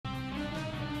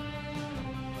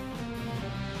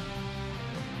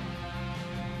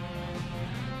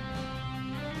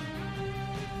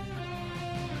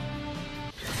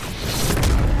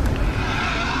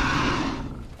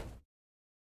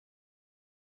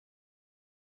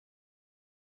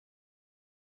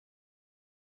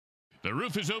The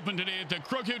roof is open today at the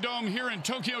Krokyo Dome here in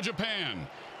Tokyo, Japan.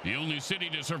 The only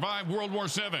city to survive World War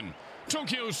VII.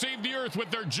 Tokyo saved the Earth with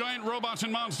their giant robots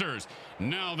and monsters.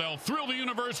 Now they'll thrill the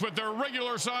universe with their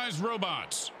regular-sized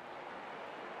robots.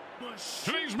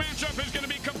 Today's matchup is going to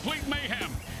be complete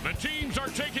mayhem. The teams are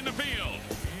taking the field.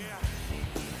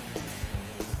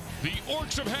 The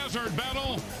Orcs of Hazzard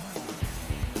battle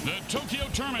the Tokyo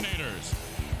Terminators.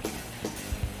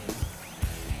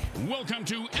 Welcome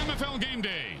to MFL Game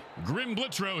Day. Grim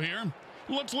Blitzrow here.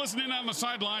 Let's listen in on the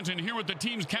sidelines and hear what the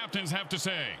team's captains have to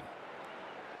say.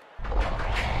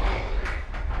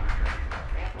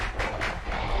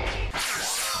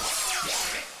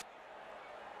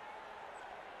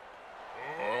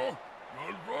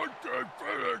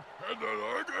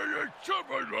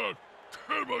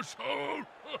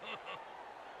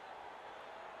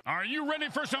 Are you ready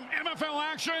for some MFL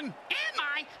action? Am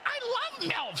I? I love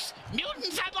MILFs.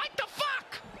 Mutants I'd like to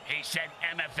fuck. He said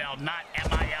MFL, not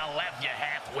MILF, you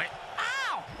half-wit.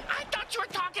 Ow! I thought you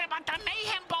were talking about the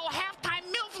Mayhem Bowl halftime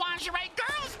MILF lingerie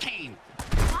girls team.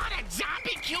 What, a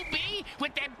zombie QB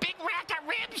with that big rack of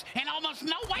ribs and almost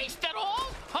no waist at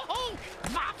all? Ho-ho!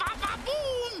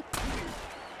 Va-va-va-boom!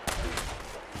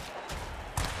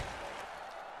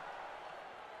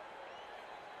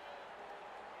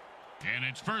 And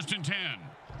it's 1st and 10.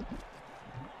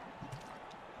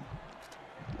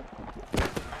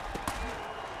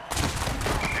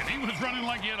 And he was running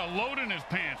like he had a load in his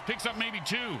pants. Picks up maybe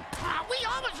 2. We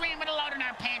always ran with a load in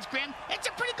our pants, Grim. It's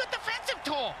a pretty good defensive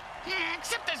tool.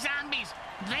 Except the zombies.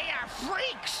 They are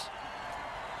freaks.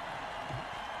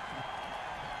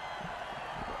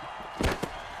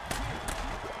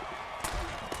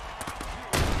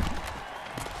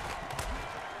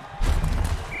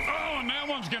 Oh, and that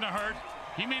one's gonna hurt.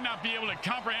 He may not be able to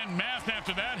comprehend math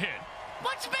after that hit.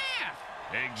 What's math?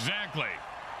 Exactly.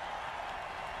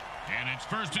 And it's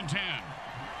 1st and 10.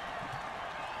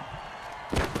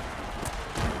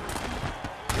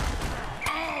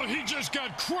 Oh, he just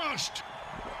got crushed.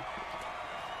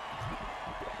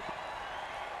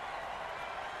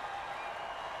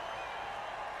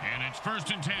 And it's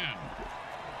 1st and 10.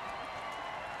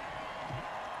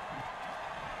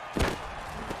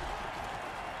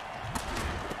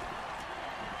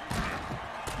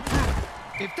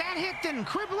 If that hit didn't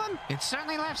cripple him, it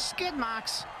certainly left skid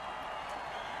marks.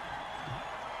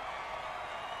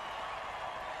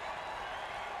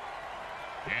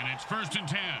 And it's 1st and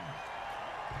 10.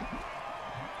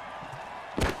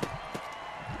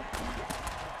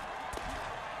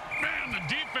 Man, the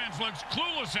defense looks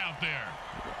clueless out there.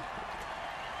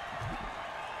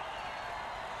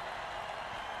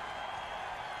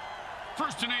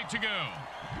 First and 8 to go.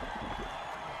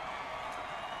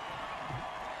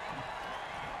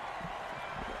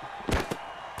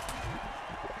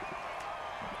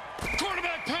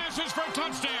 Quarterback passes for a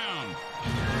touchdown.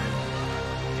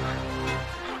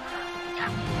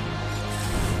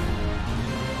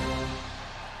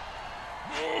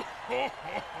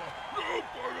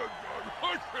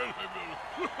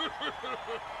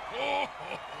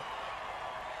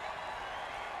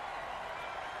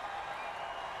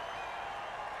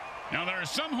 Now, there are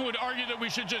some who would argue that we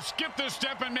should just skip this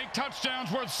step and make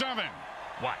touchdowns worth 7.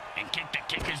 What, and kick the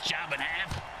kicker's job in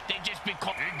half? They just be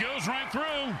called. It goes right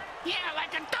through. Yeah,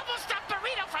 like a double-stuffed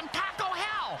burrito from Taco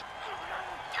Hell.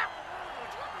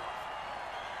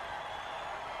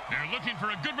 They're looking for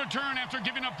a good return after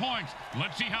giving up points.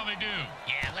 Let's see how they do.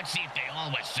 Yeah, let's see if they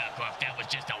always suck or if that was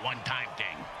just a one-time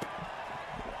thing.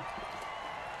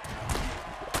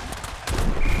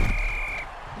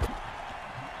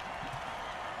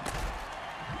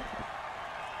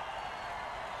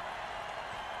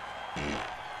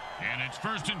 And it's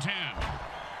 1st and 10.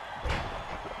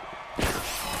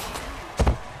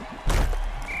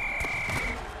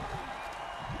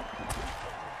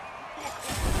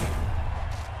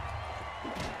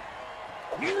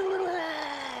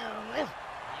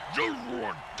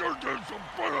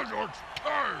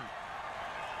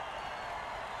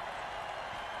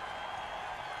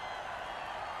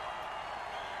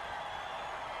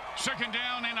 Second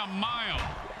down and a mile.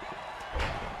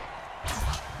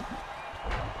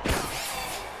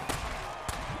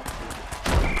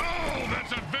 Oh,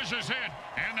 that's a vicious hit,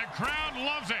 and the crowd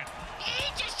loves it. He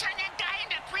just turned that guy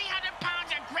into 300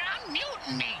 pounds of ground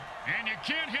mutant meat. And you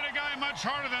can't hit a guy much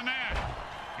harder than that.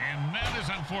 And that is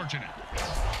unfortunate.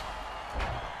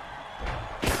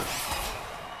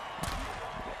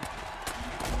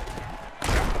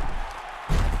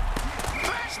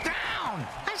 First down!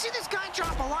 I've seen this guy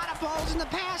drop a lot of balls in the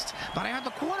past, but I heard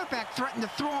the quarterback threaten to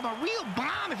throw him a real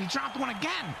bomb if he dropped one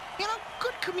again. You know,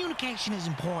 good communication is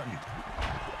important.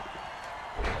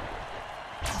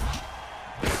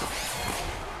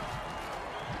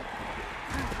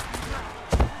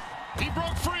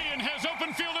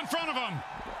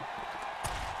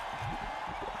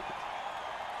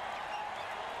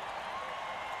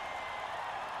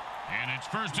 And it's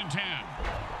 1st and 10.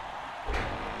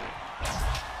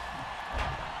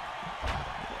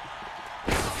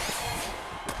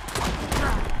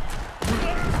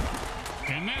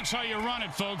 And that's how you run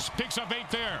it, folks. Picks up 8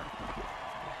 there.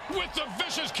 With the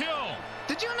vicious kill.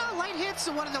 Did you know light hits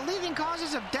are one of the leading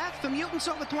causes of death for mutants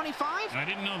over 25? I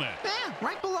didn't know that. Yeah,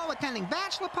 right below attending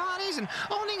bachelor parties and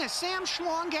owning a Sam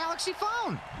Schlong Galaxy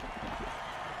phone.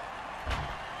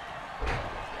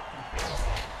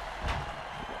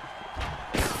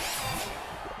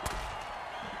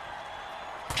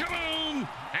 Kaboom!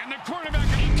 And the quarterback,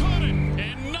 he caught it.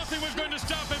 And nothing was going to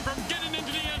stop him from getting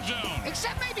into the end zone.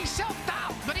 Except maybe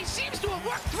self-doubt, but he seems to have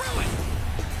worked through it.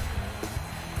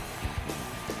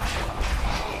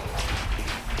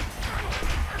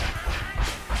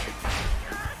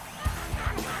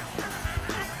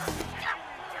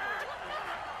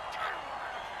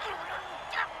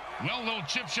 Well, little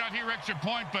chip shot here, extra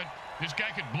point, but this guy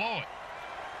could blow it.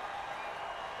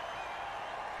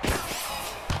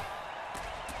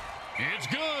 It's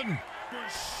good.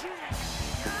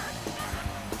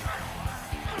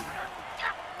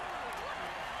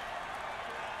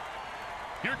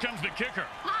 Here comes the kicker.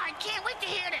 Oh, I can't wait to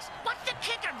hear this. What's the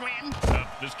kicker, Grim?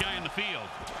 This guy in the field.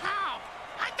 Oh,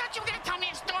 I thought you were going to tell me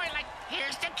a story like,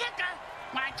 here's the kicker.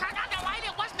 When I turned on the light,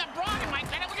 it wasn't a broad in my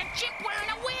bed. It was a chip wearing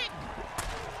a wig.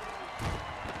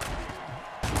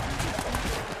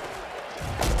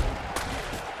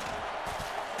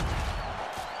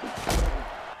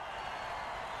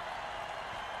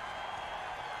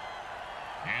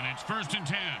 And it's 1st and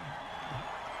 10.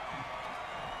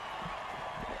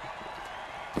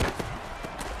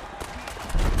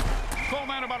 Call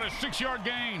that about a 6-yard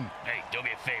gain. Hey, do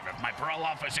me a favor. If my parole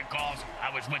officer calls, I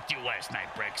was with you last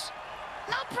night, Bricks.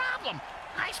 No problem.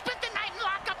 I spent the night in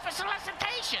lockup for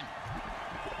solicitation.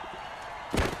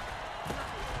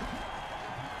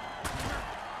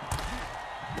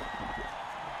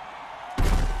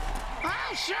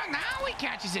 Oh, sure, now he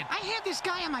catches it. I had this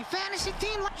guy on my fantasy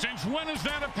team. Since when is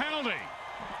that a penalty?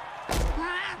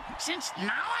 Since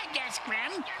now, I guess,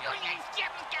 Grim.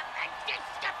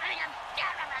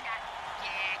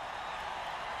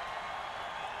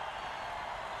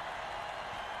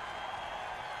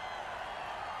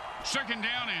 Second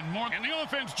down and more. And the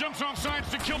offense jumps off sides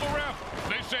to kill the ref.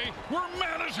 They say, we're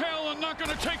mad as hell and not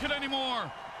going to take it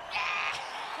anymore.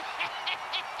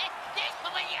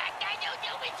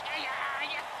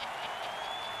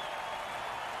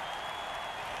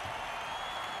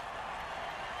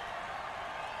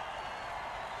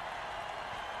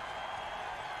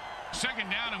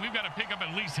 Second down, and we've got to pick up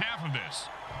at least half of this.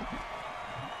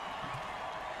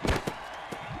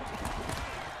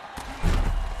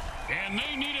 And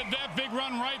they needed that big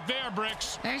run right there,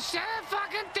 Bricks. They sure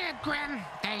fucking did, Grim.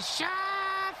 They sure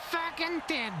fucking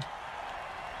did.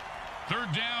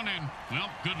 3rd down, and, well,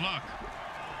 good luck.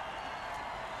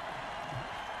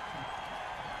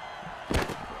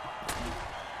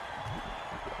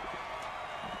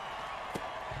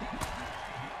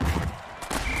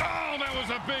 Oh, that was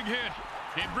a big hit.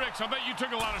 Hey, Bricks, I bet you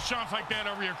took a lot of shots like that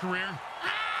over your career.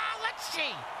 Let's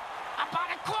see. About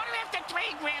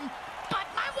 3:15, Grim, but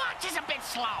my watch is a bit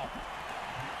slow.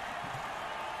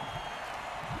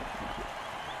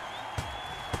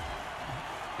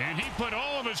 And he put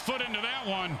all of his foot into that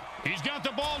one. He's got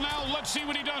the ball now. Let's see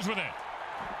what he does with it.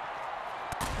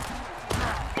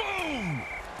 Boom!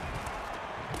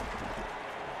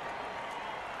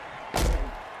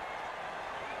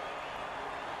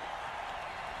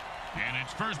 And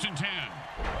it's 1st and 10.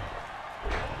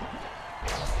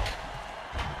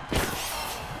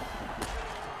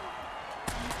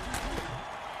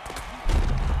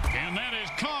 And that is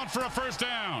caught for a 1st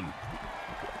down.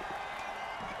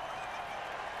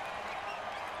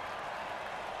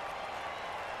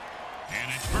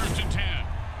 And it's 1st and 10.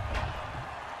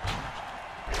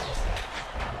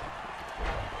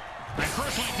 I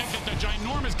personally think that the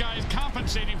ginormous guy is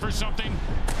compensating for something,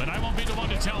 but I won't be the one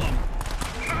to tell him.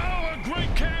 Oh, a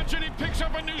great catch, and he picks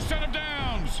up a new set of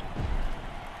downs.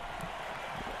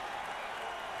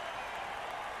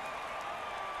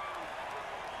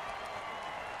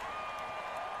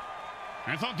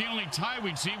 I thought the only tie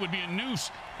we'd see would be a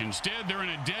noose. Instead, they're in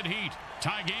a dead heat.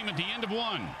 Tie game at the end of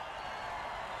 1.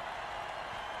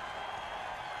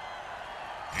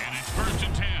 And it's 1st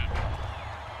and 10.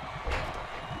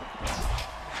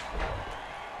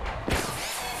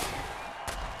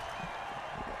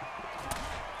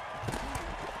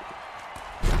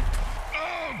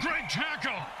 Oh, great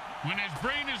tackle. When his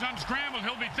brain is unscrambled,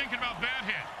 he'll be thinking about that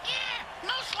hit. Yeah,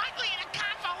 most likely in a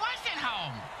convalescent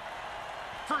home.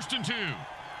 1st and 2.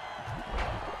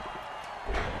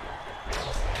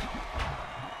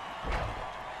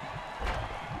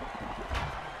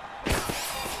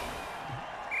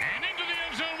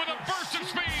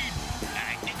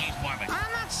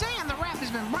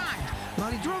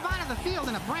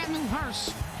 brand new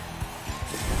hearse.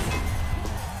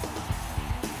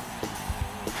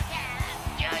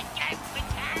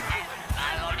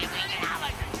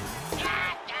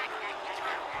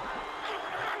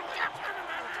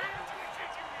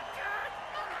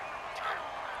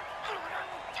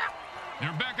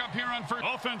 They're back up here on first.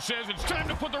 Offense says it's time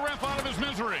to put the ref out of his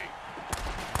misery.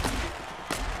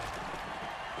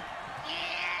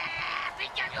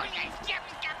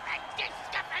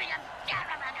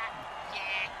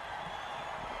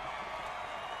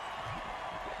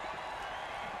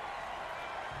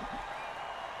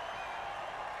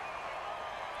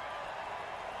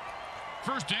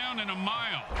 First down and a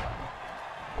mile.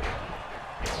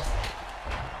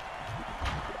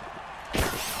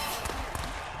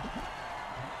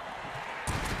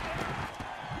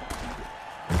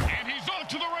 And he's off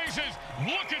to the races.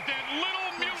 Look at that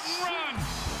little mutant run.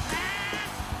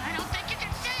 I don't think you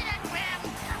can say that, Graham.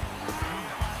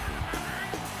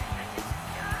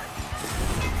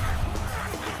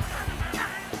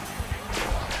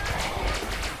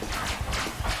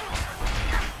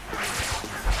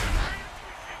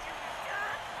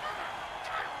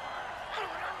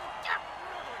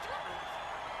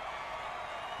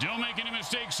 Don't make any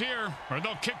mistakes here, or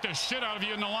they'll kick the shit out of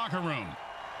you in the locker room.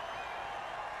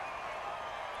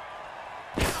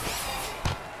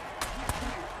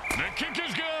 The kick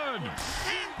is good.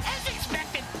 As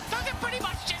expected, those are pretty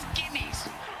much just gimmies.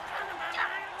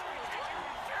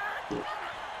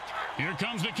 Here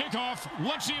comes the kickoff.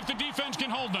 Let's see if the defense can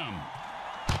hold them.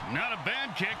 Not a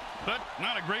bad kick, but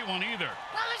not a great one either.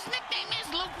 Well, his nickname is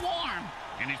Lukewarm.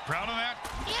 And he's proud of that?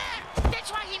 Yeah,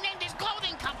 that's why he named his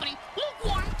clothing company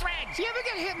Lukewarm Threads. You ever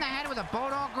get hit in the head with a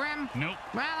boat all Grim? Nope.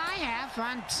 Well, I have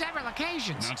on several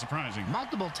occasions. Not surprising.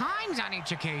 Multiple times on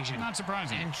each occasion. Not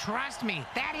surprising. And trust me,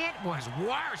 that hit was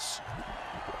worse.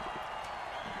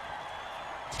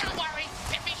 Don't worry,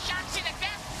 if he shocks you to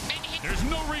death, maybe he... There's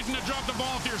no reason to drop the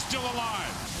ball if you're still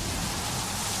alive.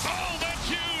 Oh, that's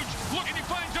huge. Look, and he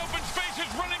finds open spaces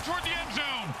running toward the end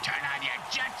zone. Turn on your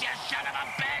jets, you son of a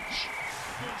bitch.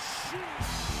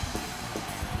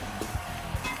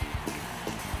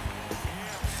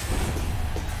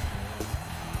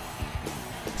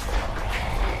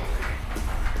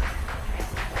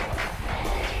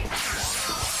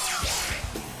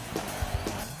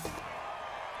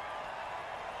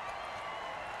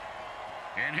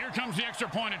 And here comes the extra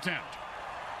point attempt.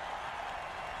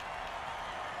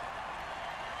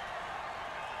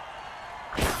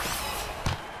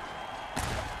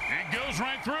 It goes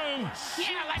right through.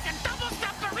 Yeah, like a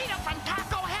double-stuffed burrito from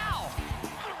Taco Hell.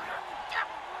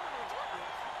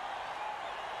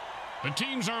 The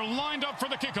teams are lined up for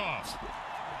the kickoff.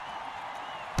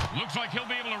 Looks like he'll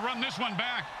be able to run this one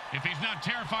back if he's not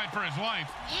terrified for his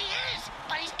life. He is,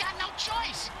 but he's got no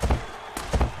choice.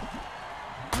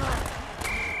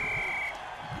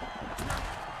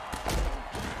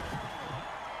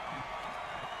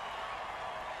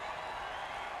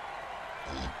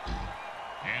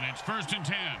 And it's 1st and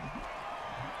 10.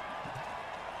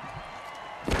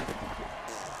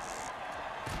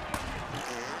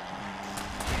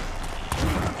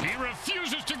 He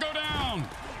refuses to go down.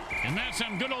 And that's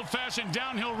some good old-fashioned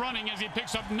downhill running as he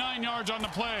picks up 9 yards on the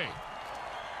play.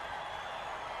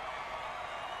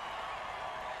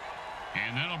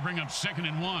 And that'll bring up 2nd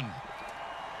and 1.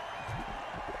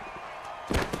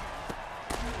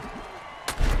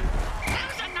 That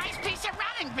was a nice piece of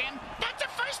running, Grim. That's a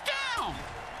first down.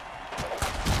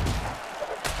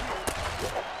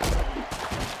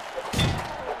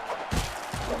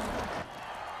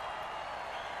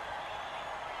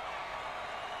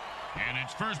 And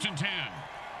it's 1st and 10.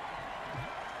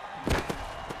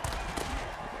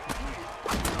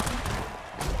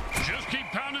 Just keep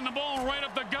pounding the ball right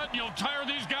up the gut and you'll tire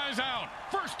these guys out.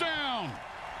 1st down.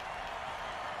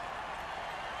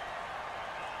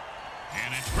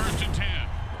 And it's 1st and 10.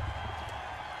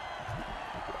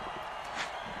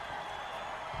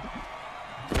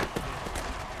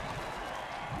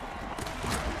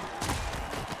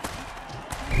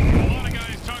 A lot of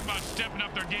guys talk about stepping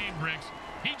up their game, Bricks.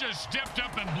 He just stepped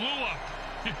up and blew up.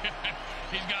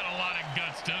 He's got a lot of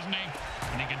guts, doesn't he?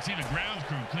 And you can see the grounds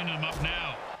crew cleaning him up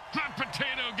now. Hot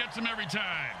potato gets him every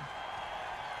time.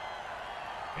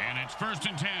 And it's 1st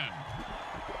and 10.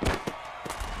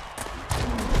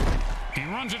 He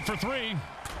runs it for 3.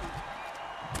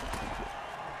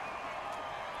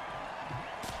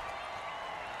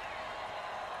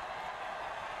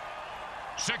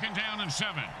 Second down and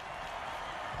 7.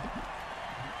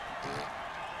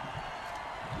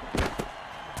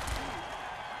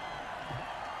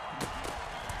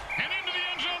 And into the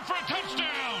end zone for a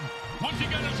touchdown. Once he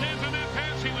got his hands on that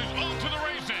pass, he was off to the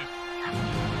races.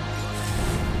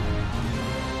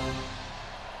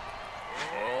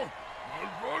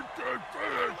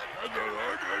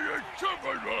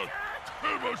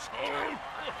 asshole!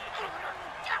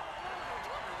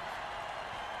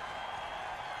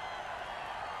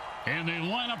 And they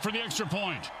line up for the extra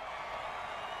point.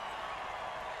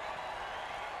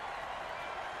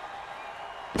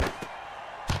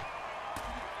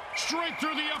 Straight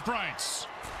through the uprights.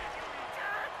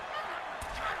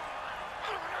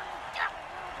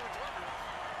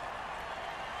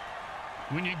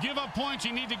 When you give up points,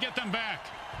 you need to get them back.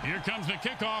 Here comes the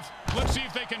kickoff. Let's see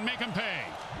if they can make them pay.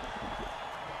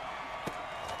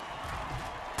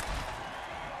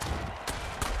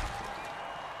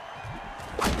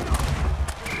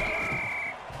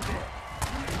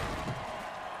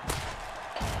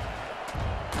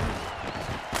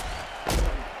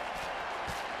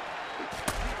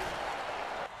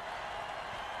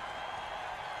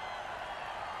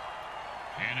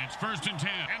 And it's 1st and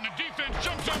 10. And the defense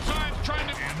jumps outside, trying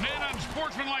to... And then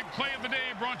unsportsmanlike play of the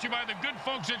day brought to you by the good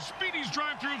folks at Speedy's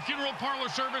Drive-Thru Funeral Parlor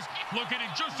Service, located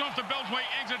just off the Beltway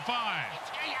exit 5.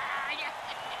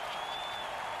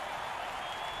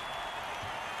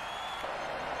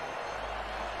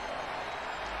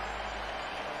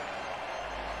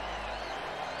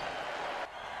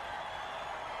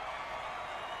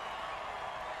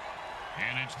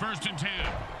 And it's 1st and 10.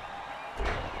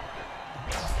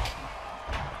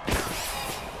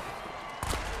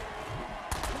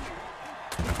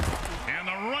 And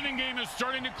the running game is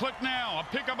starting to click now. A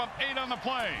pickup of 8 on the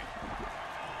play.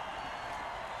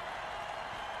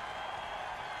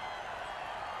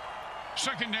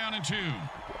 Second down and 2.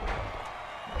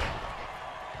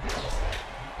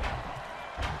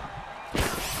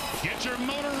 Get your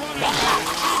motor running.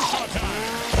 Chainsaw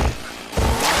time.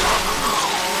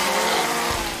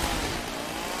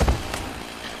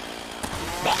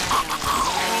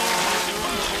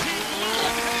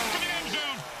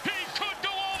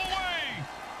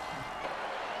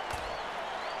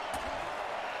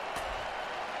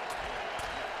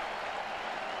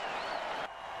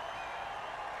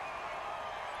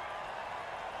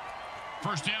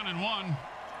 First down and 1.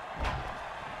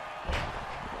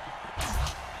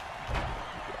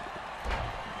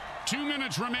 Two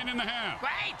minutes remain in the half.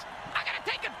 Wait! I gotta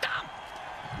take a dump!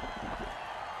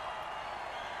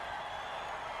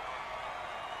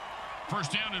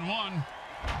 First down and 1.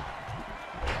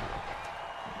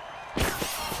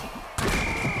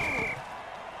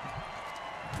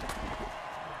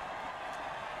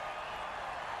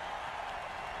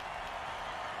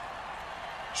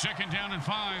 Second down and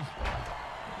 5.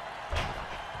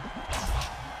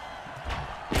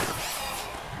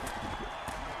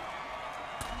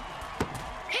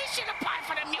 He should apply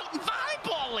for the Mutant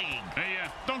Volleyball League. Hey,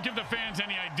 don't give the fans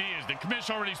any ideas. The commish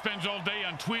already spends all day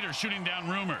on Twitter shooting down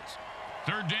rumors.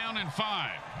 Third down and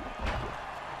 5.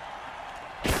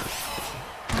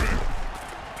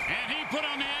 And he put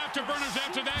on the afterburners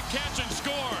after that catch and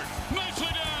scored. Nicely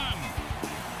done.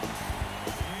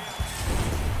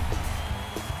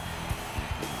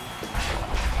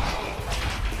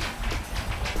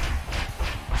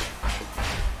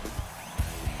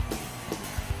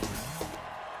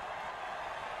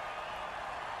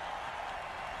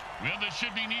 Well, this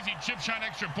should be an easy chip shot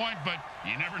extra point, but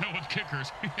you never know with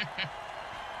kickers.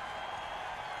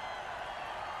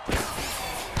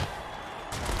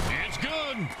 It's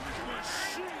good.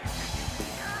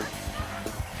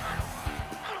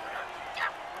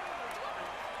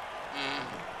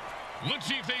 Let's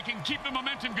see if they can keep the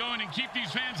momentum going and keep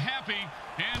these fans happy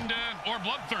and or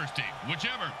bloodthirsty,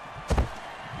 whichever.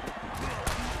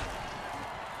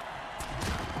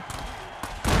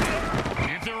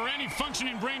 If there were any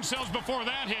functioning brain cells before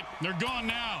that hit, they're gone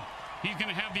now. He's going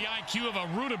to have the IQ of a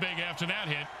rutabaga after that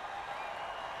hit.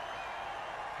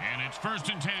 And it's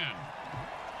 1st and 10.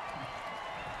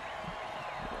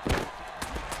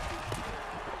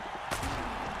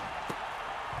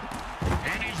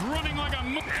 And he's running like a...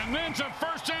 And then it's a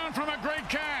first down from a great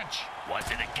catch. Was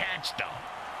it a catch, though?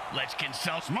 Let's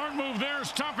consult. Smart move there,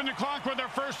 stopping the clock with their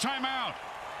first timeout.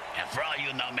 And for all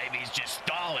you know, maybe he's just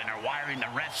stalling or wiring the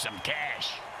refs some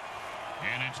cash.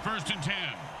 And it's 1st and 10.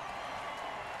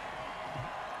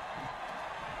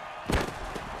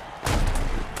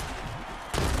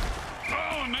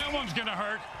 Oh, and that one's going to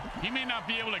hurt. He may not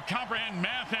be able to comprehend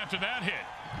math after that hit.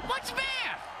 What's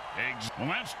math? Well,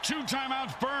 that's 2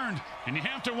 timeouts burned. And you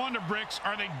have to wonder, Bricks,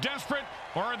 are they desperate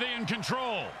or are they in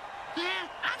control?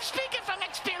 I'm speaking from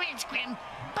experience, Grim,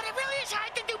 but it really is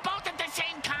hard to do both at the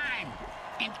same time.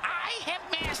 And I have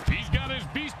mastered. He's got his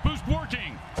beast boost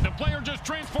working. The player just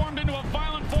transformed into a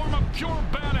violent form of pure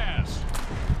badass.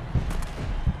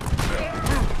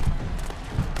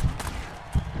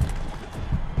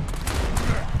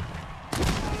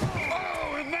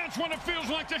 Oh, and that's when it feels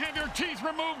like to have your teeth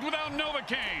removed without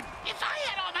Novocaine. If I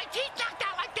had all my teeth knocked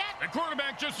out like that... The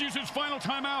quarterback just used his final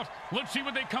timeout. Let's see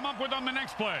what they come up with on the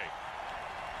next play.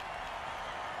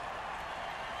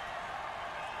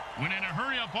 When in a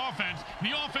hurry-up offense,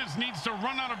 the offense needs to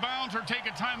run out of bounds or take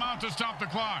a timeout to stop the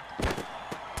clock.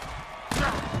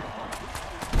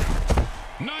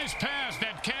 Nice pass.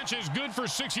 That catch is good for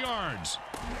 6 yards.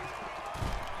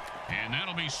 And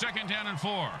that'll be 2nd down and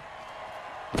 4.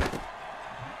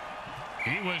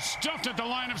 He was stuffed at the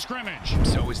line of scrimmage.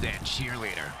 So was that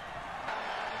cheerleader.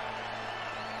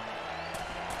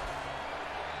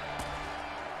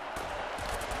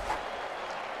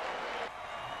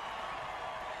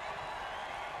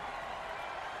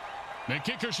 The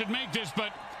kicker should make this,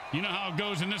 but you know how it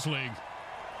goes in this league.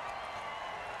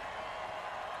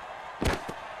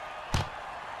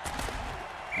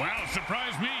 Wow,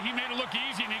 surprised me. He made it look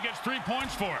easy, and he gets 3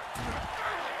 points for it.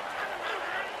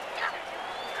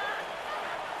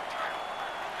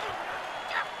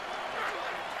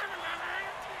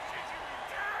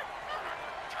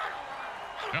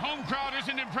 The home crowd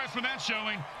isn't impressed with that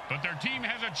showing, but their team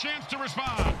has a chance to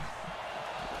respond.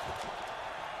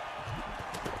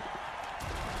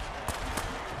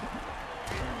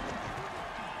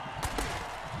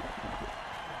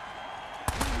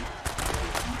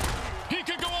 He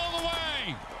could go all the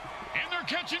way, and they're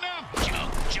catching up.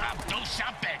 Jump, do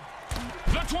something.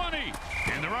 The 20,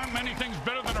 and there aren't many things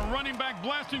better than a running back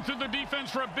blasting through the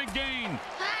defense for a big gain.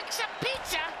 Some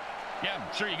pizza. Yeah,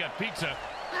 I'm sure you got pizza.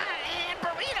 And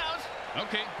burritos.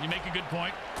 Okay, you make a good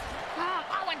point.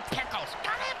 Oh, and pickles.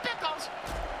 Gotta have pickles.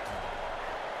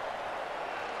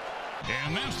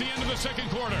 And that's the end of the second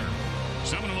quarter.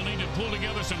 Someone will need to pull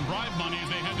together some bribe money as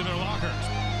they head to their lockers.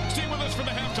 Stay with us for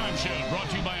the halftime show, brought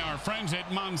to you by our friends at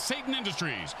Monsatan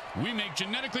Industries. We make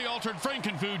genetically altered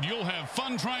frankenfood you'll have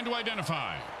fun trying to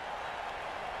identify.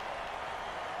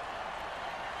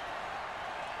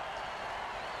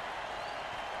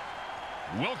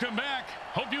 Welcome back.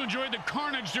 Hope you enjoyed the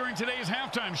carnage during today's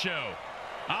halftime show.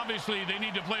 Obviously, they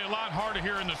need to play a lot harder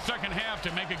here in the second half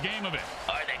to make a game of it.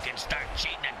 Or they can start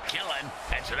cheating and killing.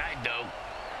 That's what I do.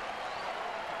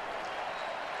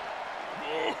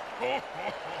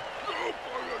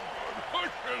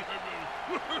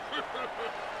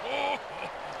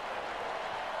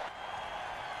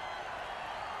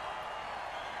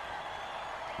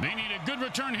 They need a good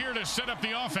return here to set up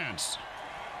the offense.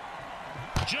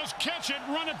 Just catch it,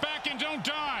 run it back, and don't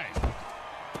die.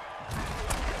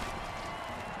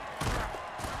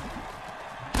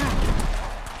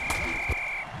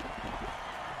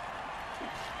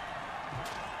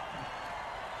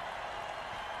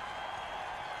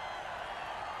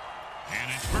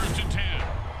 And it's 1st and 10.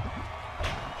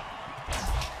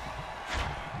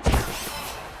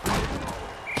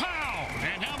 Pow!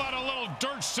 And how about a little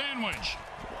dirt sandwich?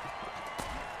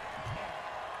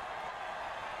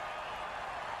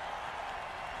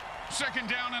 Second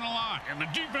down and a lot. And the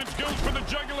defense goes for the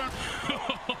jugular.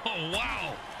 Oh,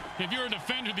 wow. If you're a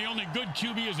defender, the only good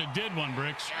QB is a dead one,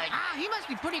 Bricks. Ah, he must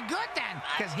be pretty good then,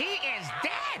 because he is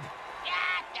dead.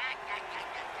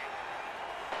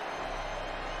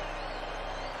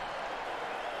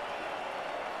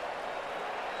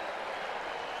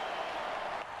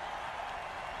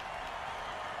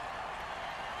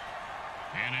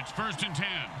 And it's 1st and 10.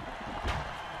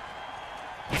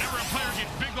 Whenever a player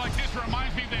gets big like this, it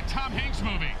reminds me of that Tom Hanks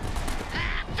movie.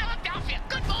 Philadelphia,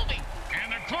 good movie. And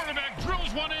the quarterback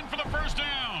drills one in for the 1st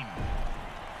down.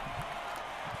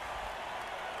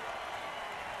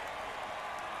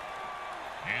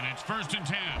 And it's 1st and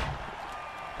 10.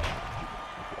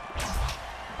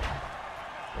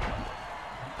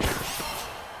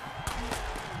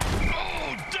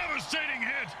 Oh, devastating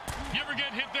hit. You ever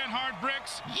get hit that hard,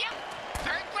 Bricks? Yep,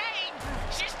 3rd grade.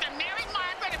 Sister Mary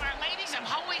Margaret of Our Ladies of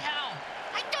Holy Hell.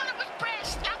 I thought it was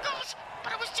brass knuckles,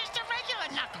 but it was just a regular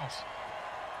knuckles.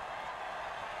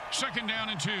 2nd down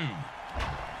and 2.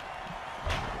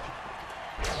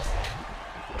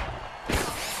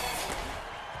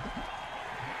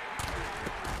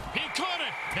 He caught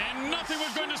it, and nothing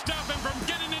was going to stop him from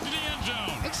getting into the end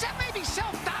zone. Except maybe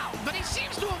self-doubt, but he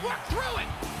seems to have worked through it.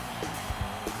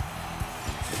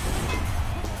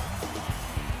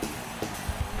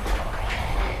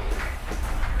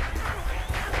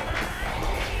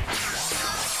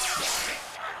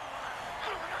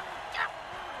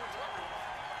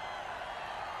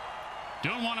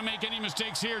 Don't want to make any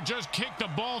mistakes here. Just kick the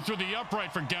ball through the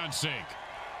upright, for God's sake.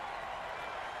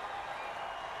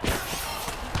 The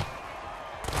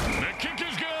kick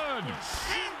is good.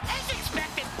 As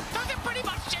expected, those are pretty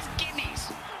much just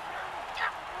gimmies.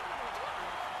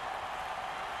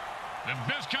 The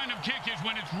best kind of kick is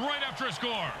when it's right after a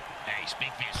score. Hey,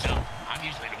 speak for yourself. I'm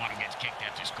usually the one who gets kicked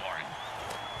after scoring.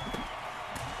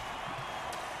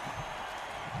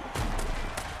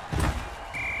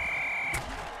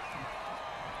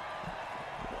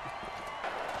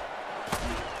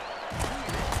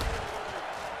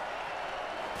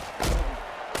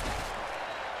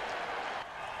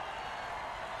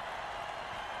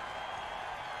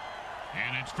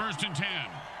 And it's 1st and 10.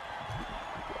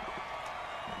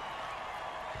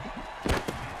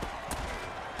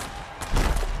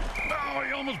 Oh,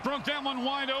 he almost broke that one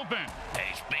wide open.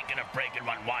 Hey, speaking of breaking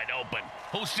one wide open,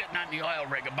 who's sitting on the oil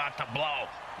rig about to blow?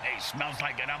 Hey, smells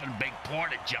like an oven baked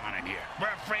porta john in here. We're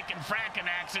a freaking fracking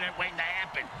accident waiting to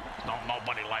happen. Don't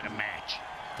nobody light a match.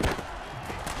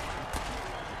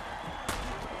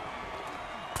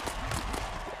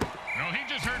 No, he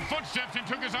just heard footsteps and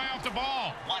took his eye off the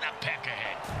ball. What a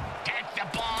peckerhead. Catch the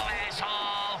ball,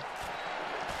 asshole.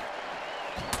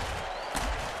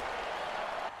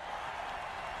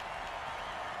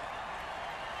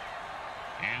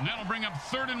 And that'll bring up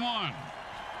 3rd and 1.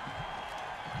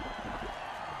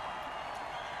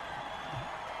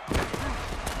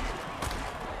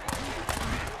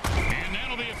 And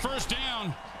that'll be a 1st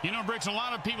down. You know, Bricks, a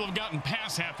lot of people have gotten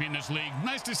pass happy in this league.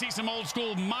 Nice to see some old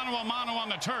school mano-a-mano on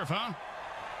the turf, huh?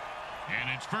 And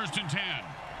it's 1st and 10.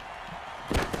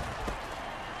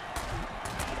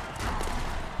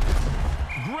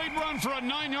 Great run for a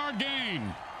 9-yard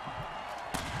gain.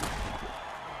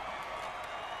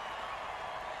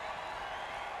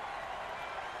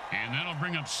 And that'll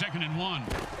bring up 2nd and 1.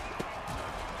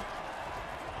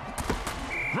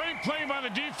 Great play by the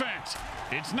defense.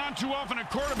 It's not too often a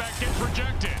quarterback gets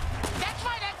rejected. That's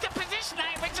why that's the position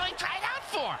I originally tried out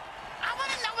for. I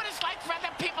want to know what it's like for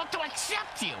other people to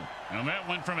accept you. Well, that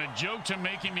went from a joke to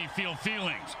making me feel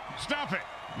feelings. Stop it.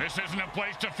 This isn't a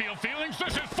place to feel feelings.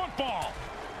 This is football.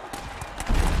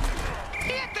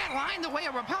 He hit that line the way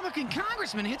a Republican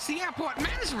congressman hits the airport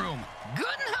men's room.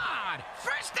 Good and hard.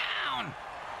 1st down.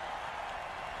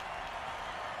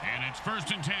 And it's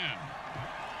 1st and 10.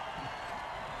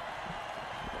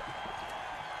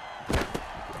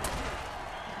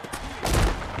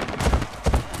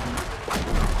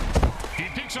 He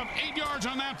picks up 8 yards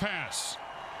on that pass.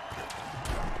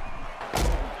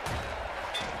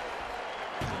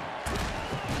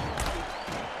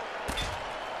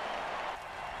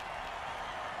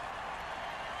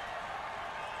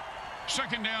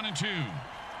 Second down and 2.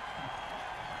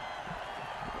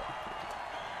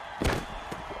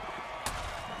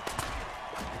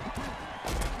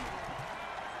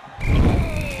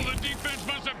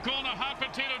 Called a hot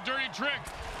potato dirty trick.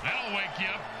 That'll wake you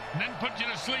up and then put you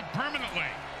to sleep permanently.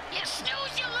 You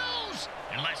snooze, you lose.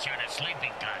 Unless you're in a sleeping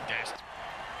contest.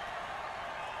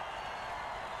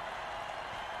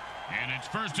 And it's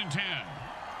 1st and 10.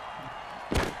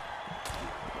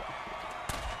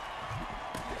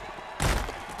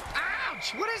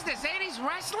 Ouch! What is this, 80s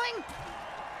wrestling?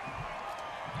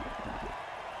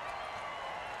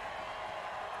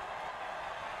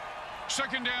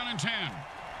 Second down and 10.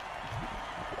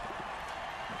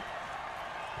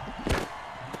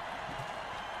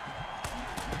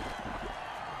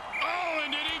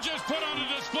 Put on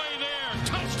a display there.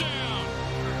 Touchdown.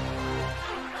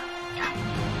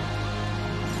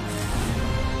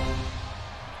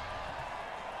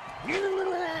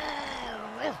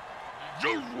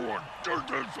 Just want to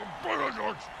get some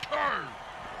paradox time.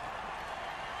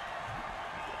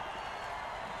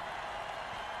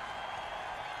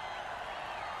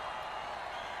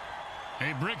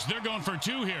 Hey, Bricks, they're going for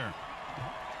 2 here.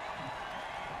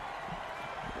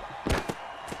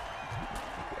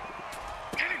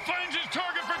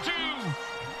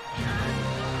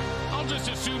 I'll just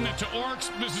assume that to Orcs,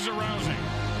 this is arousing.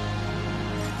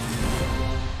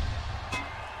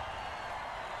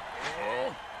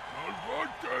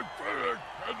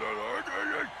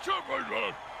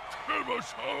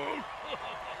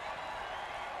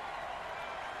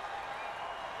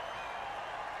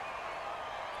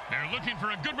 They're looking for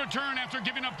a good return after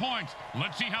giving up points.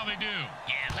 Let's see how they do.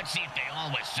 Yeah, let's see if they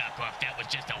always suck or if that was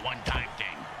just a one-time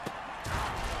thing.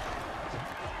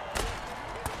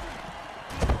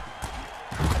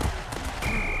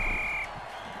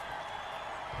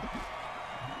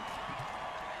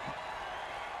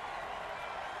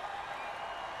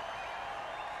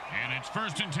 And it's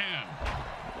 1st and 10.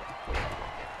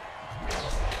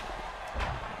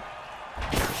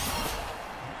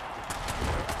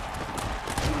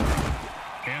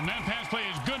 And that pass play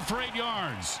is good for 8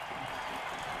 yards.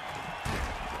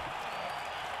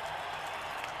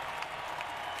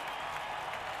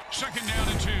 Second down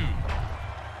and 2.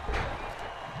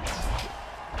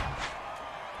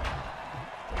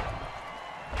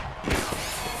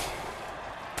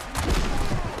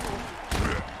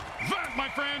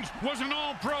 an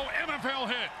all-pro MFL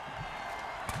hit.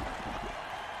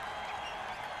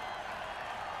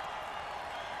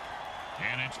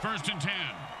 And it's 1st and 10.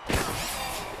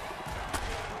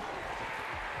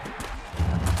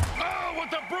 Oh,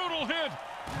 what a brutal hit.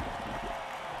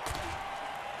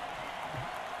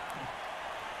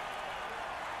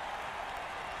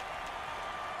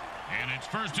 And it's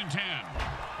 1st and 10.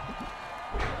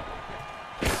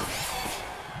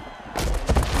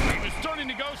 He was starting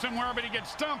to go somewhere, but he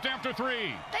gets stumped after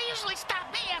 3. They usually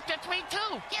stop me after 3,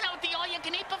 too. You know, the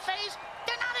all-you-can-eat buffets?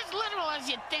 They're not as literal as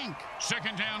you'd think.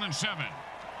 2nd down and 7.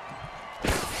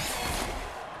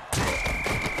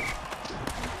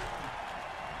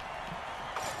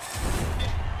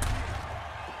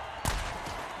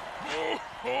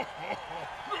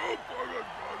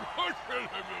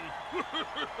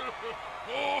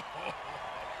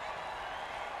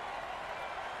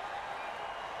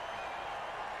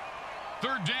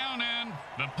 Third down, and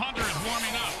the punter is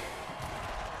warming up.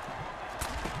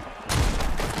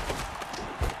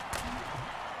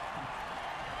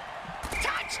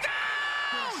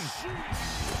 Touchdown!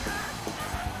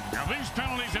 Now, these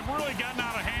penalties have really gotten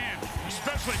out of hand,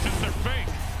 especially since they're fake.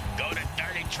 Go to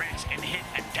Dirty Tricks and hit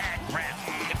attack ref.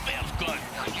 It feels good.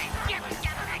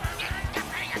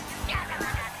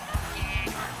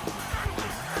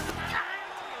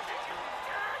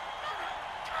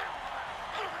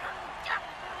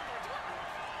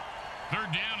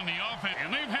 Third down in the offense,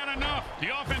 and they've had enough.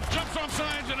 The offense jumps off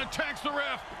sides and attacks the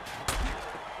ref.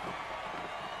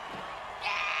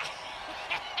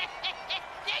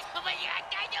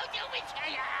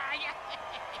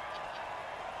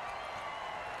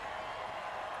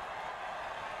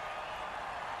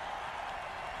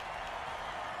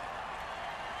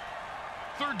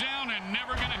 Third down and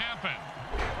never going to happen.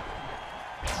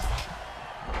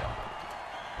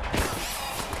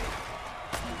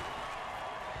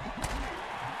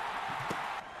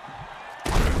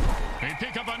 They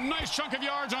pick up a nice chunk of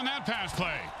yards on that pass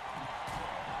play.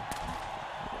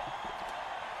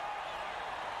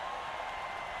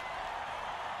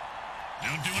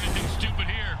 Don't do anything stupid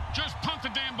here. Just punt the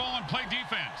damn ball and play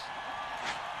defense.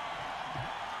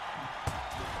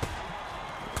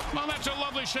 Well, that's a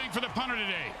lovely shake for the punter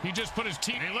today. He just put his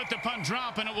team. They let the punt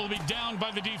drop, and it will be down by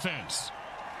the defense.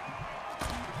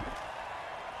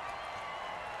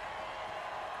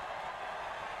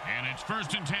 And it's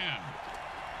 1st and 10.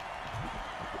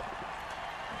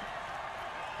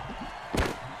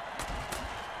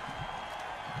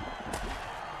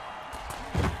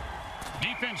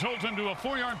 Defense holds him to a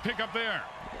 4-yard pickup there.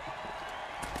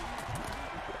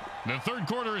 The third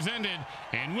quarter has ended,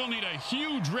 and we'll need a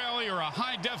huge rally or a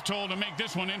high death toll to make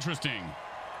this one interesting.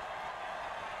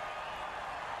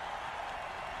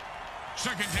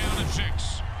 2nd down and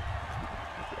 6.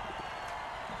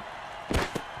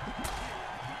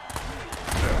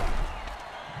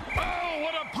 Oh,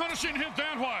 what a punishing hit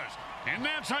that was. And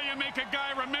that's how you make a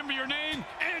guy remember your name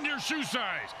and your shoe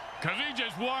size, because he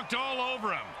just walked all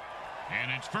over him.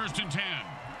 And it's 1st and 10.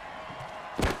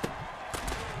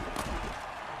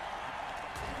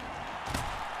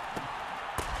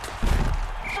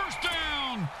 First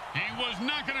down. He was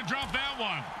not going to drop that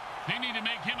one. They need to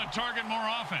make him a target more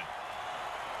often.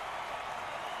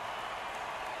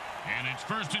 And it's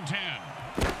 1st and 10.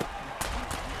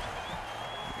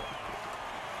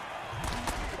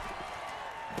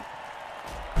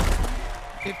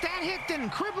 If that hit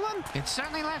didn't cripple him, it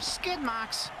certainly left skid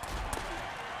marks.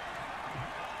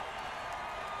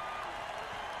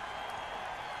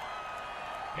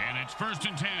 And it's 1st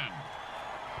and 10.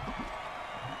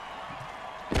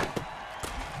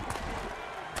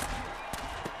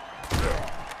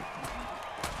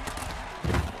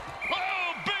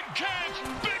 Oh, big catch,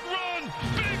 big run,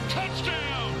 big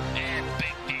touchdown. Yeah,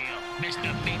 big deal.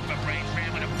 Mr. Beat for brain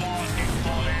ran with a ball and didn't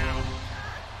fall down.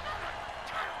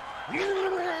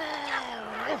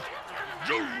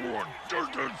 Just one,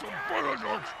 just in some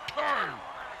paradox time.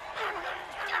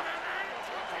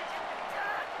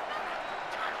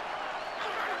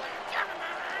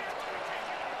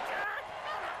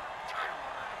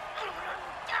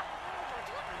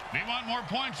 They want more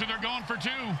points, so they're going for 2.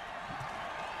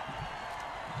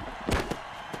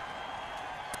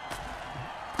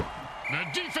 The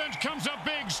defense comes up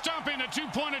big, stopping the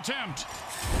 2-point attempt.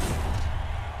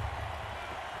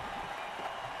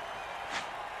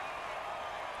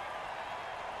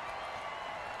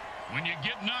 When you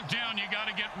get knocked down, you got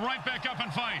to get right back up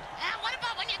and fight. What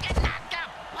about when you get knocked up?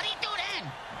 What do you do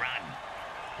then? Run.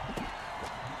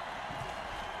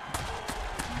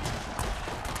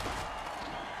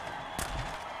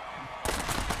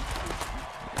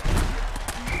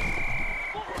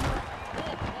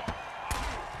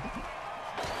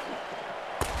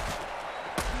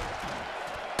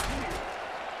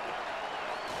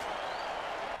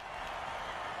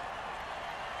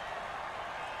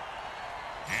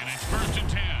 And it's 1st and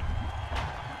 10.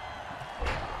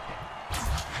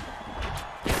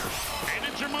 And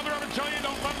did your mother ever tell you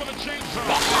don't run with a chainsaw?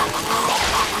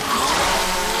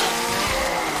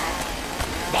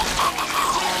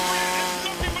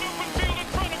 Nothing but open field in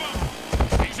front of him.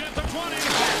 He's at the 20.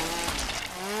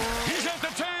 He's at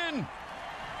the 10.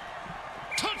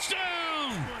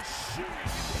 Touchdown!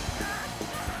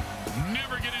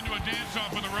 Never get into a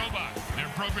dance-off with a robot. They're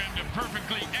programmed to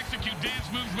perfectly execute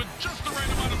dance moves with just the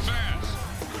right amount of sass.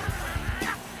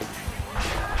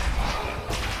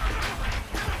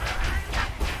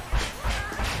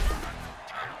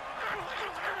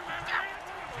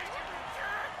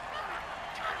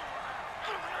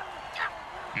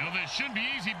 You know, this should be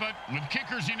easy, but with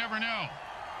kickers, you never know.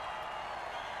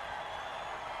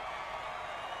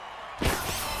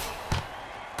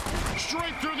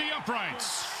 Straight through the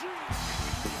uprights.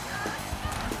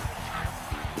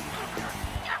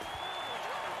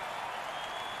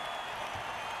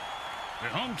 The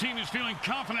home team is feeling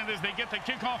confident as they get the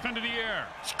kickoff into the air.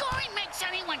 Scoring makes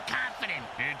anyone confident.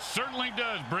 It certainly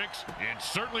does, Bricks. It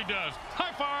certainly does.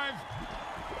 High five.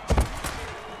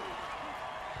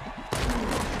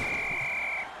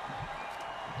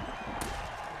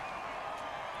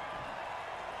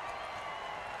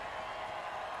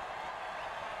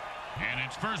 And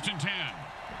it's 1st and 10.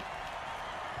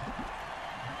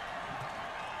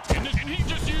 And he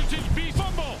just used his B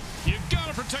fumble. You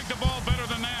gotta protect the ball better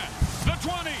than that. The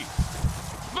 20,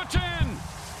 the 10,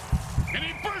 and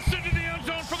he bursts into the end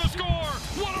zone for the score.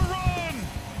 What a run!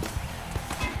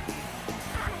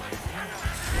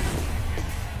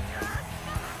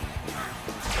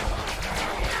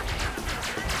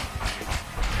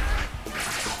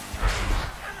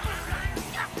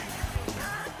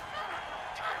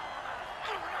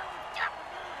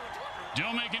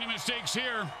 Don't make any mistakes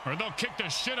here, or they'll kick the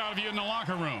shit out of you in the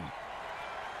locker room.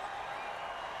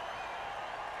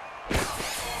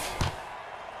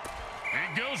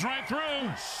 It goes right through.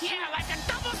 Yeah, like a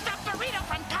double-stuffed burrito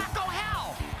from Taco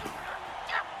Hell.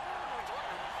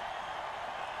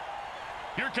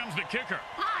 Here comes the kicker.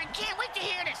 Oh, I can't wait to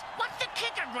hear this. What's the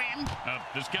kicker, Grim?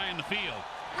 This guy in the field.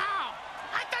 Oh,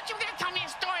 I thought you were going to tell me a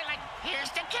story like,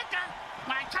 here's the kicker.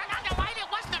 When I turned on the light,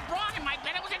 it wasn't a broad in my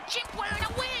bed. It was a chimp wearing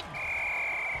a wig.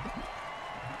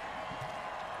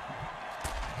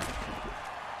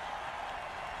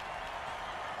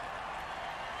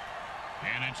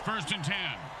 And it's 1st and 10.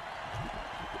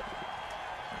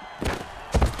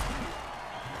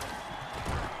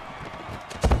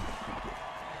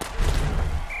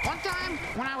 One time,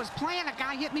 when I was playing, a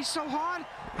guy hit me so hard,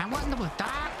 I went into a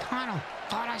dark tunnel.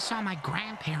 Thought I saw my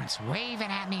grandparents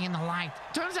waving at me in the light.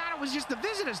 Turns out it was just the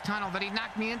visitor's tunnel that he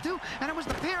knocked me into, and it was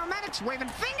the paramedics waving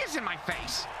fingers in my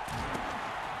face.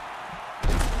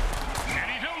 And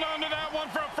he held on to that one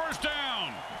for a 1st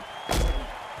down.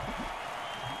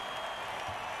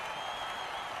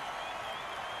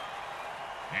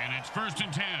 And it's 1st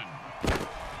and 10.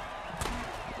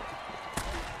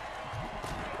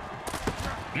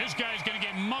 This guy's going to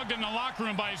get mugged in the locker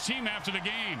room by his team after the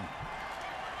game.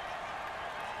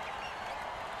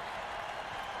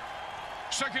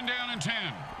 2nd down and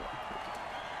 10.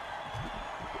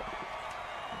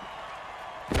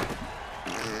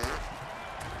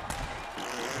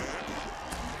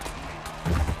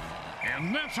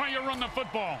 And that's how you run the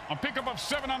football. A pickup of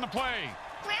 7 on the play.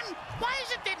 Grim, why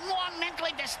is it that more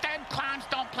mentally disturbed clowns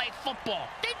don't play football?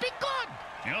 They'd be good.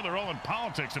 You know, they're all in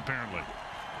politics, apparently.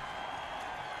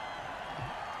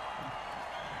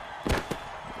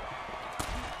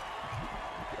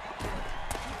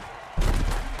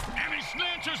 And he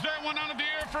snatches that one out of the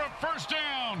air for a 1st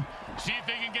down. See if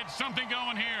they can get something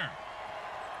going here.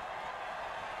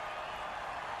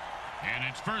 And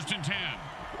it's 1st and 10.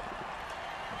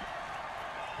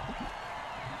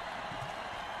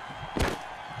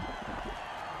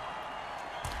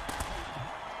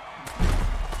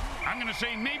 I'm going to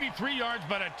say maybe 3 yards,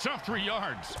 but a tough 3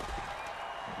 yards.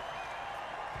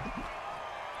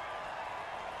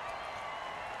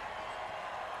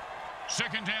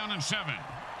 Second down and 7.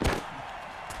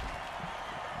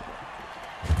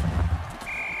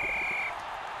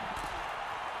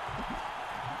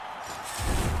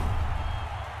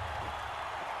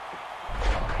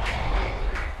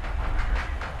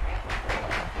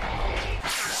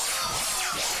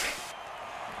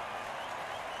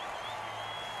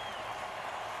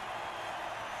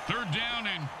 Third down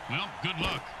and, well, good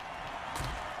luck.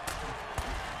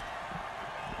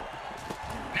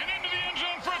 And into the end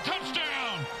zone for a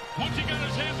touchdown. Once he got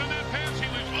his hands on that pass, he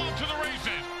was off to the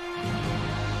races.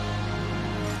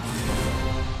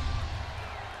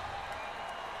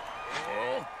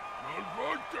 Oh,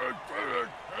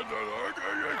 the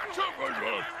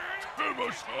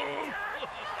asshole.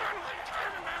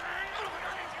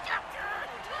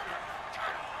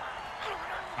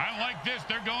 I like this.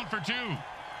 They're going for two.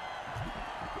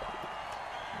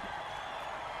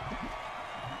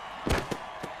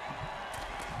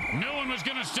 No one was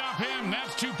going to stop him.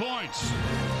 That's 2 points.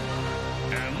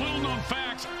 And little-known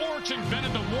facts, Orcs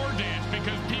invented the war dance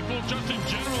because people just in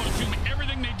general assume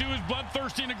everything they do is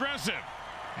bloodthirsty and aggressive.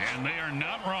 And they are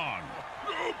not wrong.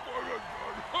 No,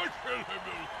 I kill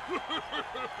him.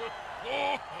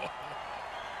 Oh.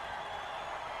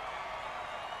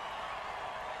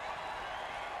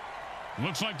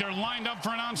 Looks like they're lined up for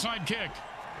an onside kick.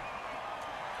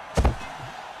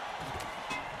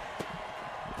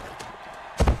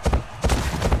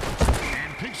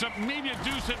 And picks up maybe a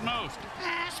deuce at most.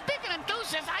 Speaking of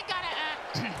deuces, I gotta,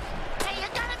 hey, you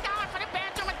got $1 for the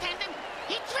bathroom attendant?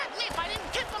 He threatened me if I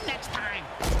didn't tip him next time.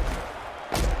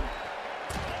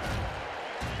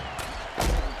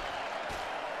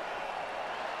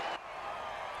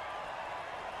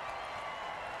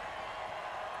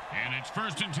 And it's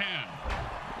 1st and 10.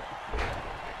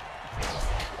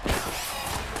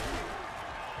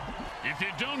 If you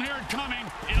don't hear it coming,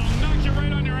 it'll knock you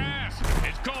right on your ass.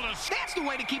 It's called a... That's the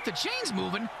way to keep the chains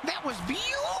moving. That was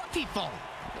beautiful.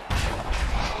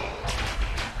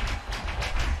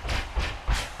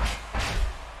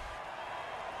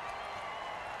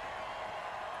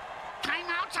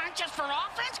 Timeouts aren't just for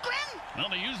offense, Glenn? Well,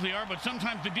 they usually are, but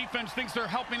sometimes the defense thinks they're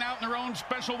helping out in their own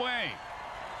special way.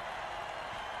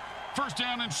 1st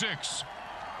down and 6.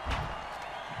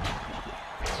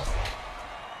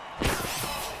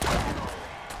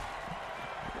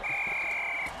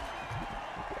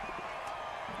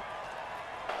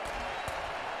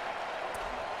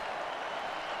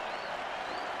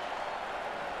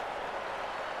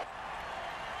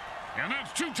 And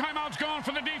that's 2 timeouts gone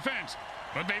for the defense.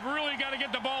 But they've really got to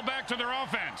get the ball back to their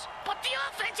offense. But the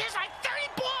offense is like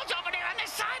 30 balls over there on the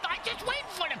sideline just waiting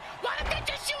for them. Why don't they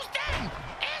just use them?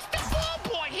 Ask the ball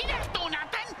boy. He doesn't do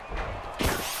nothing.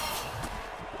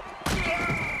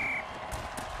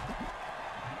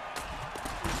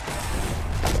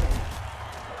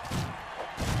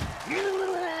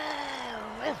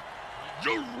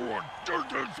 Everyone,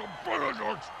 there's some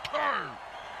Terminators. Time.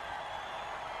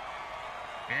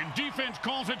 And defense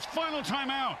calls its final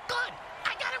timeout. Good.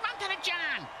 I gotta run to the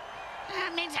John.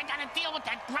 That means I gotta deal with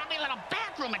that grubby little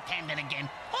bathroom attendant again.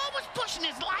 Always pushing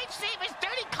his lifesavers,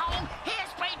 dirty comb,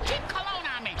 hairspray, cheap cologne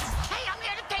on me. Hey, I'm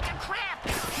here to take a crap.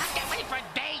 Not get ready for a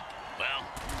date. Well,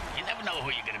 you never know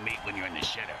who you're going to meet when you're in the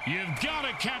shitter. You've got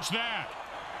to catch that.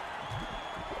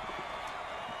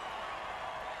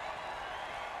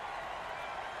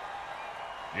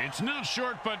 It's not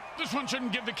short, but this one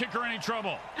shouldn't give the kicker any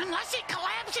trouble. Unless he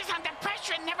collapses under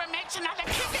pressure and never makes another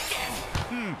kick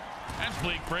again. That's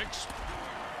bleak, Bricks.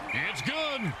 It's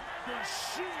good.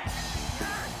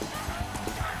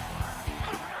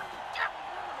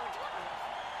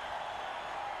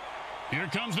 Here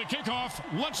comes the kickoff.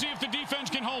 Let's see if the defense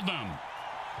can hold them.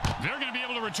 They're going to be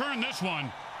able to return this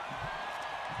one.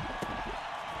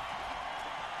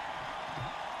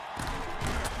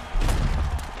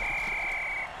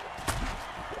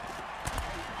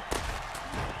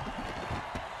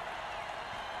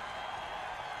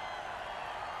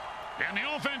 And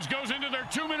the offense goes into their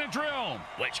 2-minute drill.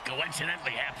 Which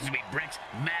coincidentally happens to be Brick's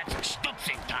magic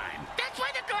stoopsing time. That's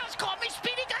why the girls call me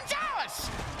Speedy Gonzalez.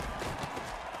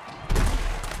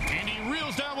 And he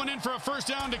reels that one in for a 1st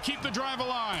down to keep the drive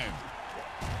alive.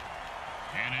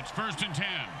 And it's 1st and 10.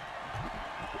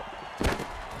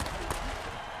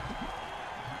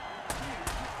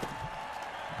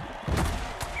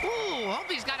 Ooh, hope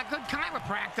he's got a good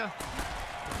chiropractor.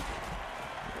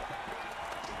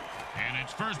 And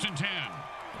it's 1st and 10.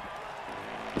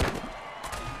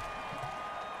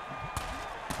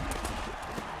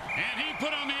 And he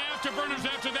put on the afterburners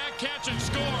after that catch and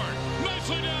scored.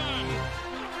 Nicely done.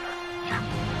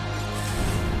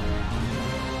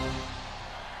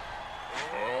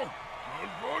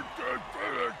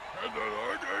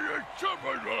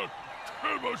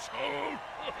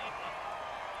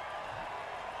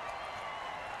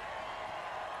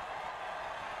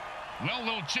 Well, a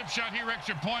little chip shot here,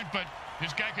 extra point, but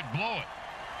this guy could blow it.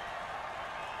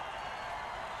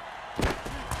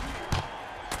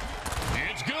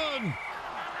 It's good.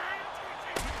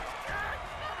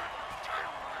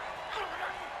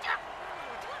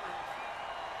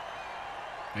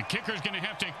 The kicker's going to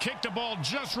have to kick the ball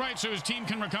just right so his team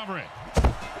can recover it.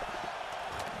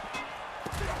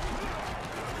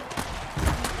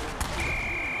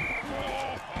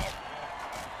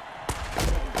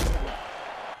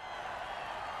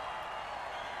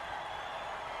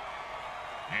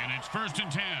 And it's 1st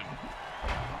and 10.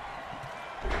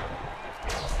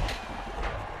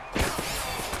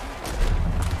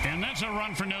 And that's a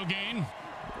run for no gain.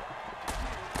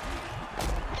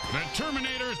 The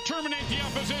Terminators terminate the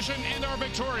opposition and are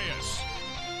victorious.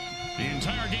 The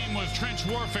entire game was trench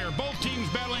warfare, both teams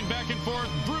battling back and forth,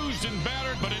 bruised and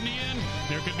battered, but in the end,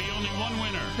 there could be only one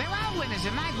winner. There are winners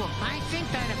in my book. I think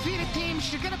the defeated team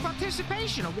should get a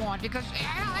participation award because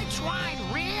they tried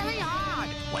really hard.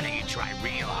 Why don't you try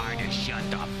real hard and shut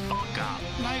the fuck up?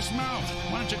 Nice mouth.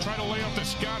 Why don't you try to lay off the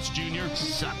Scotch, Junior?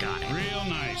 Suck on it. Real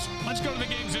nice. Let's go to the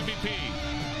game's MVP.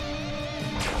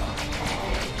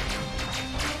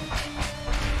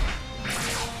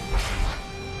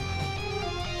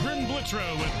 Grim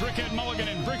Blitzrow with Brickhead Mulligan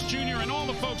and Bricks Jr. and all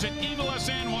the folks at Evil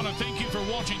SN want to thank you for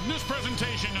watching this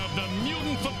presentation of the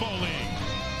Mutant Football League.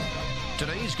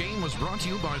 Today's game was brought to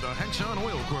you by the Hexon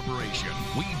Oil Corporation.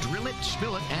 We drill it,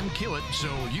 spill it, and kill it so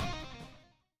you...